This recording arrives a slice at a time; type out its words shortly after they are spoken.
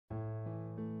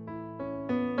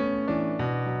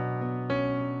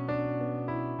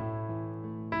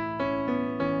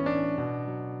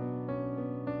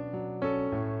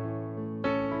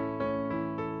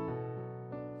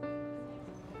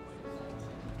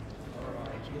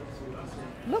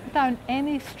Look down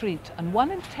any street and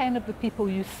 1 in 10 of the people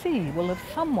you see will have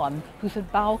someone who's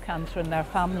had bowel cancer in their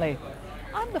family.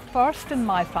 I'm the first in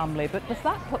my family, but does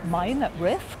that put mine at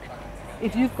risk?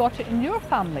 If you've got it in your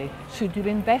family, should you be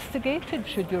investigated?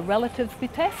 Should your relatives be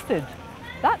tested?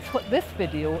 That's what this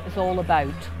video is all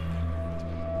about.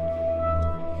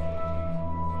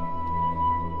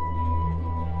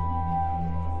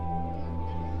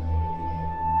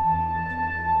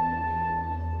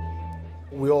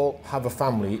 We all have a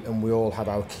family and we all have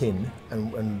our kin,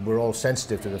 and we're all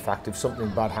sensitive to the fact if something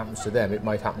bad happens to them, it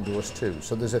might happen to us too.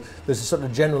 So there's a sort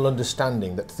of general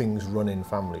understanding that things run in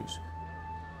families.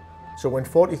 So when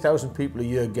 40,000 people a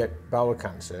year get bowel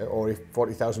cancer, or if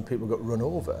 40,000 people got run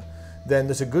over, then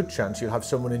there's a good chance you'll have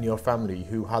someone in your family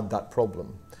who had that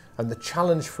problem. And the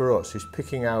challenge for us is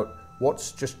picking out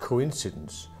what's just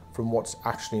coincidence from what's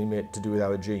actually made to do with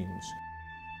our genes.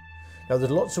 Now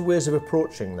there's lots of ways of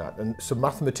approaching that, and some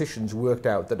mathematicians worked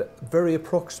out that very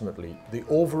approximately the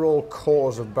overall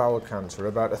cause of bowel cancer,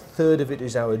 about 1/3 of it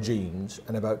is our genes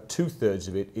and about 2/3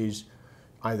 of it is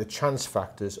either chance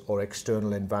factors or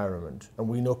external environment. And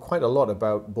we know quite a lot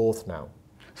about both now.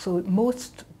 So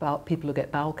most people who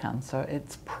get bowel cancer,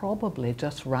 it's probably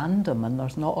just random and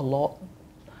there's not a lot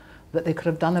that they could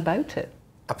have done about it.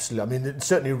 Absolutely. I mean,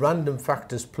 certainly random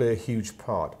factors play a huge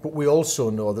part, but we also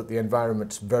know that the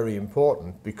environment's very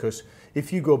important, because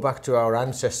if you go back to our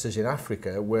ancestors in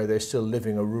Africa, where they're still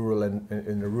living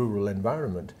in a rural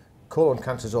environment, colon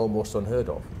cancer is almost unheard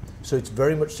of. So it's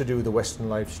very much to do with the Western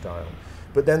lifestyle.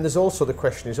 But then there's also the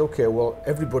question is, okay, well,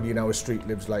 everybody in our street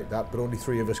lives like that, but only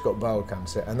 3 of us got bowel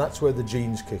cancer, and that's where the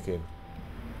genes kick in.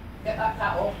 Get that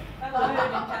cat off.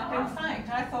 In fact,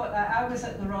 I thought that I was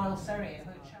at the Royal Surrey.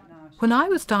 When I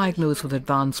was diagnosed with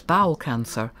advanced bowel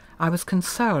cancer, I was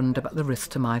concerned about the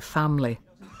risk to my family.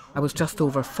 I was just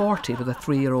over 40 with a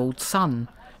 3-year-old son,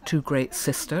 2 great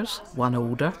sisters, 1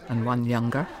 older and 1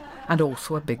 younger, and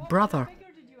also a big brother.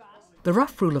 The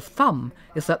rough rule of thumb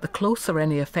is that the closer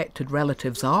any affected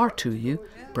relatives are to you,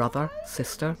 brother,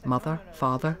 sister, mother,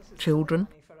 father, children,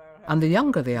 and the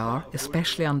younger they are,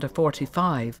 especially under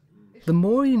 45, the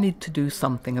more you need to do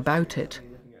something about it.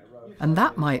 And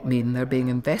that might mean they're being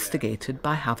investigated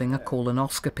by having a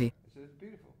colonoscopy.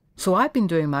 So I've been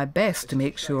doing my best to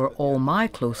make sure all my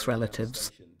close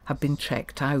relatives have been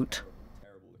checked out.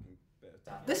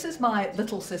 This is my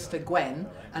little sister Gwen,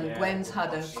 and Gwen's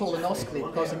had a colonoscopy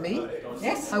because of me.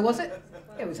 Yes. How was it?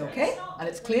 It was okay. And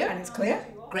it's clear? And it's clear.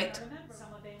 Great.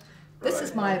 This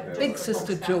is my big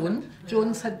sister Joan.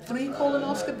 Joan's had 3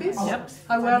 colonoscopies. Yep.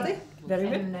 How were they? Very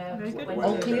good. Very good.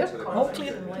 All clear? All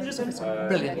clear. 100%.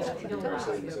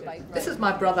 Brilliant. This is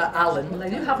my brother Alan. Now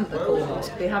you haven't had a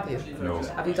colonoscopy, have you? No.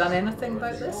 Have you done anything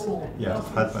about this? Yeah, I've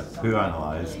had my poo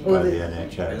analysed by the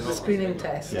NHS. The screening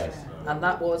test? Yes. And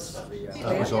that was?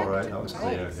 That was all right, that was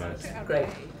clear, yes. Great.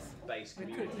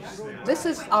 This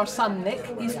is our son Nick.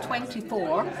 He's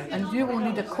 24, and you will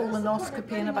need a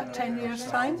colonoscopy in about 10 years'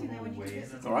 time.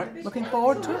 All right. Looking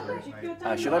forward to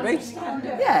it? Should I be?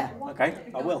 Yeah. Okay,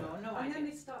 I will.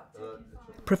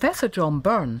 Professor John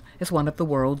Burn is one of the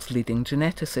world's leading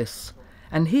geneticists,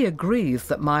 and he agrees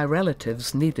that my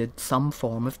relatives needed some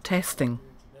form of testing.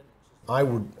 I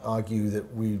would argue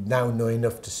that we now know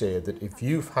enough to say that if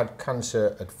you've had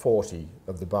cancer at 40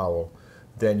 of the bowel,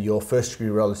 then your first-degree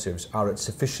relatives are at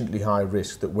sufficiently high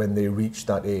risk that when they reach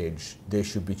that age, they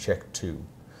should be checked too.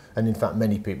 And in fact,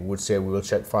 many people would say we will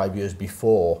check 5 years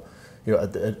before,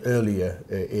 at an earlier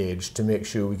age, to make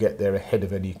sure we get there ahead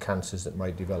of any cancers that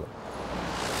might develop.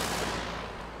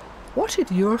 What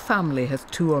if your family has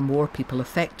 2 or more people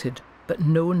affected, but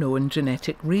no known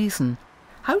genetic reason?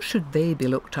 How should they be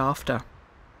looked after?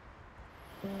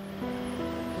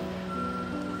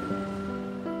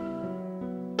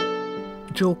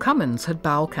 Jo Cummins had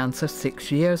bowel cancer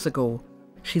 6 years ago.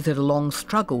 She's had a long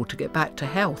struggle to get back to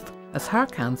health, as her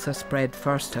cancer spread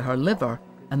first to her liver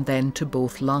and then to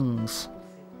both lungs.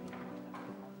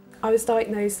 I was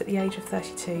diagnosed at the age of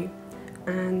 32,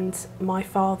 and my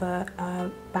father,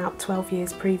 about 12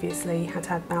 years previously, had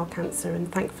had bowel cancer and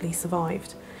thankfully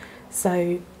survived.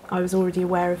 So I was already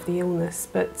aware of the illness,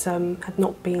 but had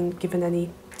not been given any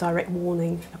direct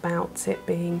warning about it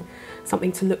being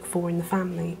something to look for in the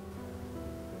family.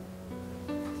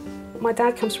 My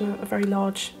dad comes from a very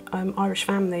large Irish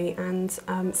family, and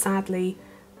sadly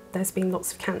there's been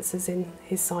lots of cancers in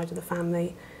his side of the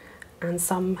family, and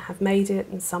some have made it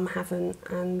and some haven't,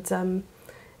 and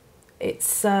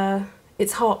it's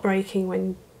heartbreaking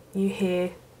when you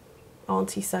hear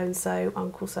auntie so-and-so,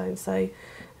 uncle so-and-so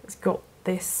has got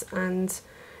this, and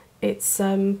it's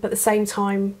but at the same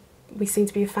time we seem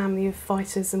to be a family of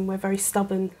fighters, and we're very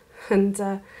stubborn,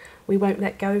 and we won't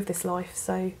let go of this life,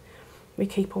 so we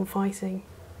keep on fighting.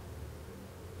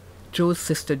 Jo's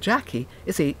sister Jackie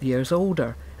is 8 years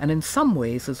older and in some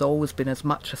ways has always been as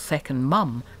much a second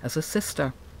mum as a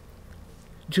sister.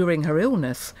 During her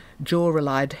illness, Jo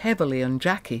relied heavily on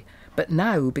Jackie, but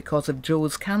now, because of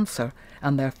Jo's cancer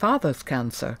and their father's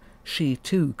cancer, she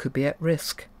too could be at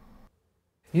risk.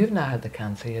 You've now had the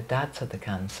cancer, your dad's had the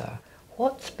cancer.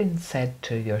 What's been said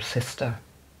to your sister?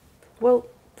 Well,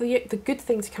 the good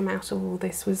thing to come out of all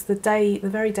this was the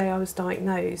very day I was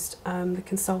diagnosed, the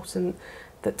consultant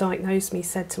that diagnosed me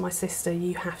said to my sister,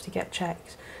 you have to get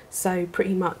checked. So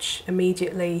pretty much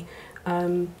immediately,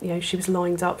 you know, she was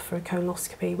lined up for a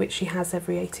colonoscopy, which she has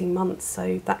every 18 months.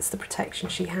 So that's the protection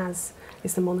she has,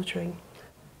 is the monitoring.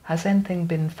 Has anything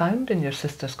been found in your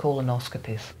sister's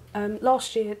colonoscopies?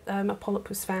 Last year, a polyp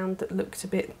was found that looked a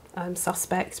bit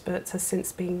suspect, but has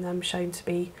since been shown to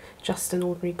be just an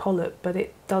ordinary polyp. But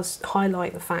it does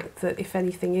highlight the fact that if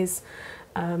anything is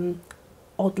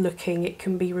odd looking, it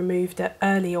can be removed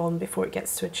early on before it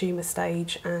gets to a tumour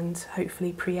stage and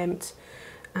hopefully preempt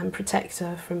and protect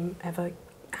her from ever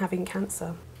having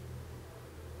cancer.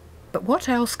 But what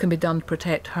else can be done to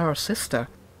protect her sister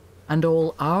and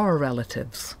all our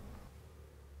relatives?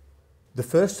 The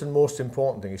first and most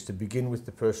important thing is to begin with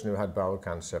the person who had bowel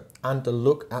cancer and to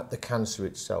look at the cancer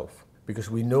itself, because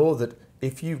we know that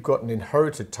if you've got an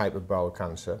inherited type of bowel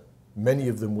cancer, many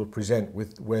of them will present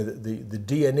with where the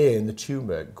DNA in the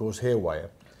tumour goes haywire.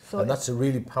 And that's a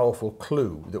really powerful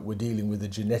clue that we're dealing with a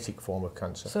genetic form of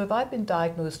cancer. So if I've been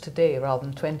diagnosed today rather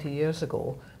than 20 years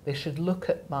ago, they should look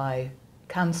at my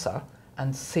cancer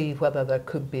and see whether there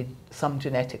could be some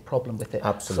genetic problem with it.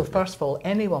 Absolutely. So first of all,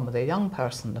 anyone with a young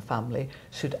person in the family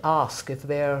should ask if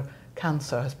their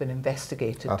cancer has been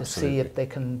investigated. Absolutely. To see if they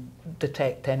can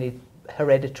detect any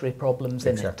hereditary problems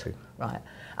in Exactly. it. Right.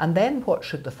 And then what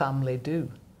should the family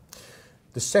do?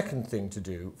 The second thing to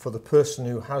do for the person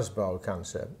who has bowel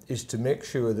cancer is to make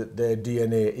sure that their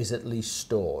DNA is at least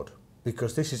stored,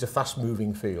 because this is a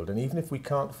fast-moving field, and even if we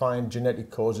can't find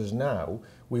genetic causes now,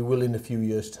 we will in a few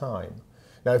years' time.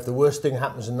 Now, if the worst thing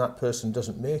happens and that person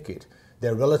doesn't make it,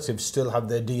 their relatives still have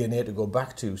their DNA to go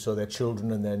back to, so their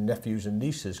children and their nephews and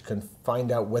nieces can find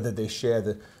out whether they share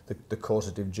the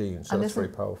causative gene. So that's very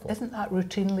powerful. Isn't that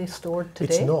routinely stored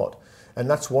today? It's not. And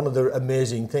that's one of the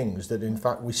amazing things, that in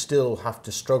fact we still have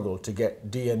to struggle to get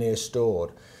DNA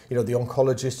stored. You know, the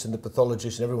oncologists and the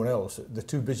pathologists and everyone else, they're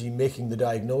too busy making the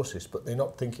diagnosis, but they're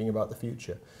not thinking about the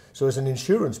future. So as an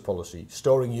insurance policy,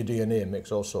 storing your DNA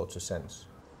makes all sorts of sense.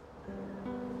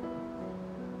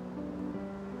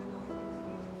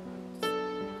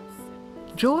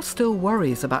 Jo still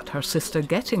worries about her sister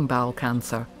getting bowel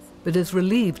cancer, but is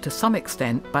relieved to some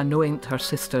extent by knowing that her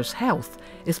sister's health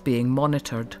is being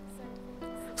monitored.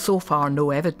 So far,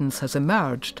 no evidence has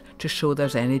emerged to show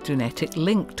there's any genetic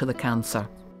link to the cancer.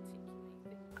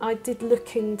 I did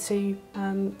look into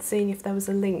seeing if there was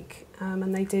a link,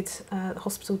 and they did. The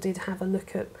hospital did have a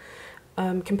look at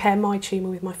compare my tumour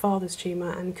with my father's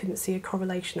tumour, and couldn't see a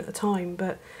correlation at the time.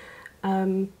 But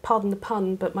pardon the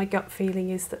pun, but my gut feeling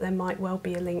is that there might well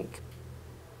be a link.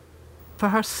 For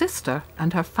her sister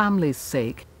and her family's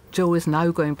sake, Jo is now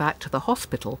going back to the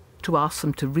hospital to ask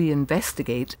them to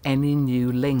reinvestigate any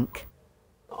new link.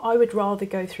 I would rather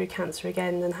go through cancer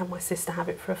again than have my sister have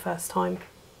it for a first time,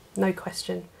 no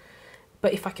question.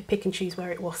 But if I could pick and choose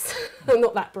where it was, I'm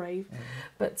not that brave.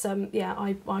 But yeah,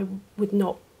 I would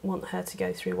not want her to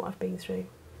go through what I've been through.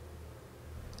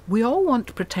 We all want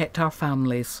to protect our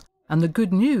families, and the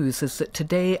good news is that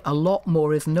today a lot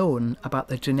more is known about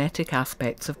the genetic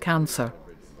aspects of cancer.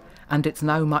 And it's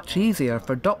now much easier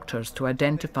for doctors to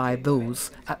identify those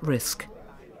at risk.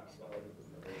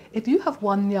 If you have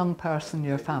one young person in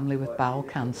your family with bowel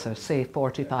cancer, say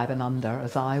 45 and under,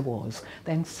 as I was,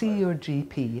 then see your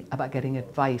GP about getting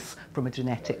advice from a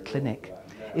genetic clinic.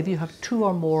 If you have 2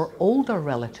 or more older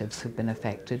relatives who've been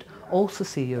affected, also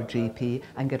see your GP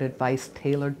and get advice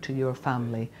tailored to your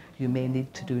family. You may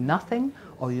need to do nothing,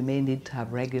 or you may need to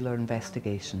have regular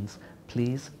investigations.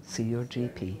 Please see your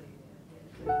GP.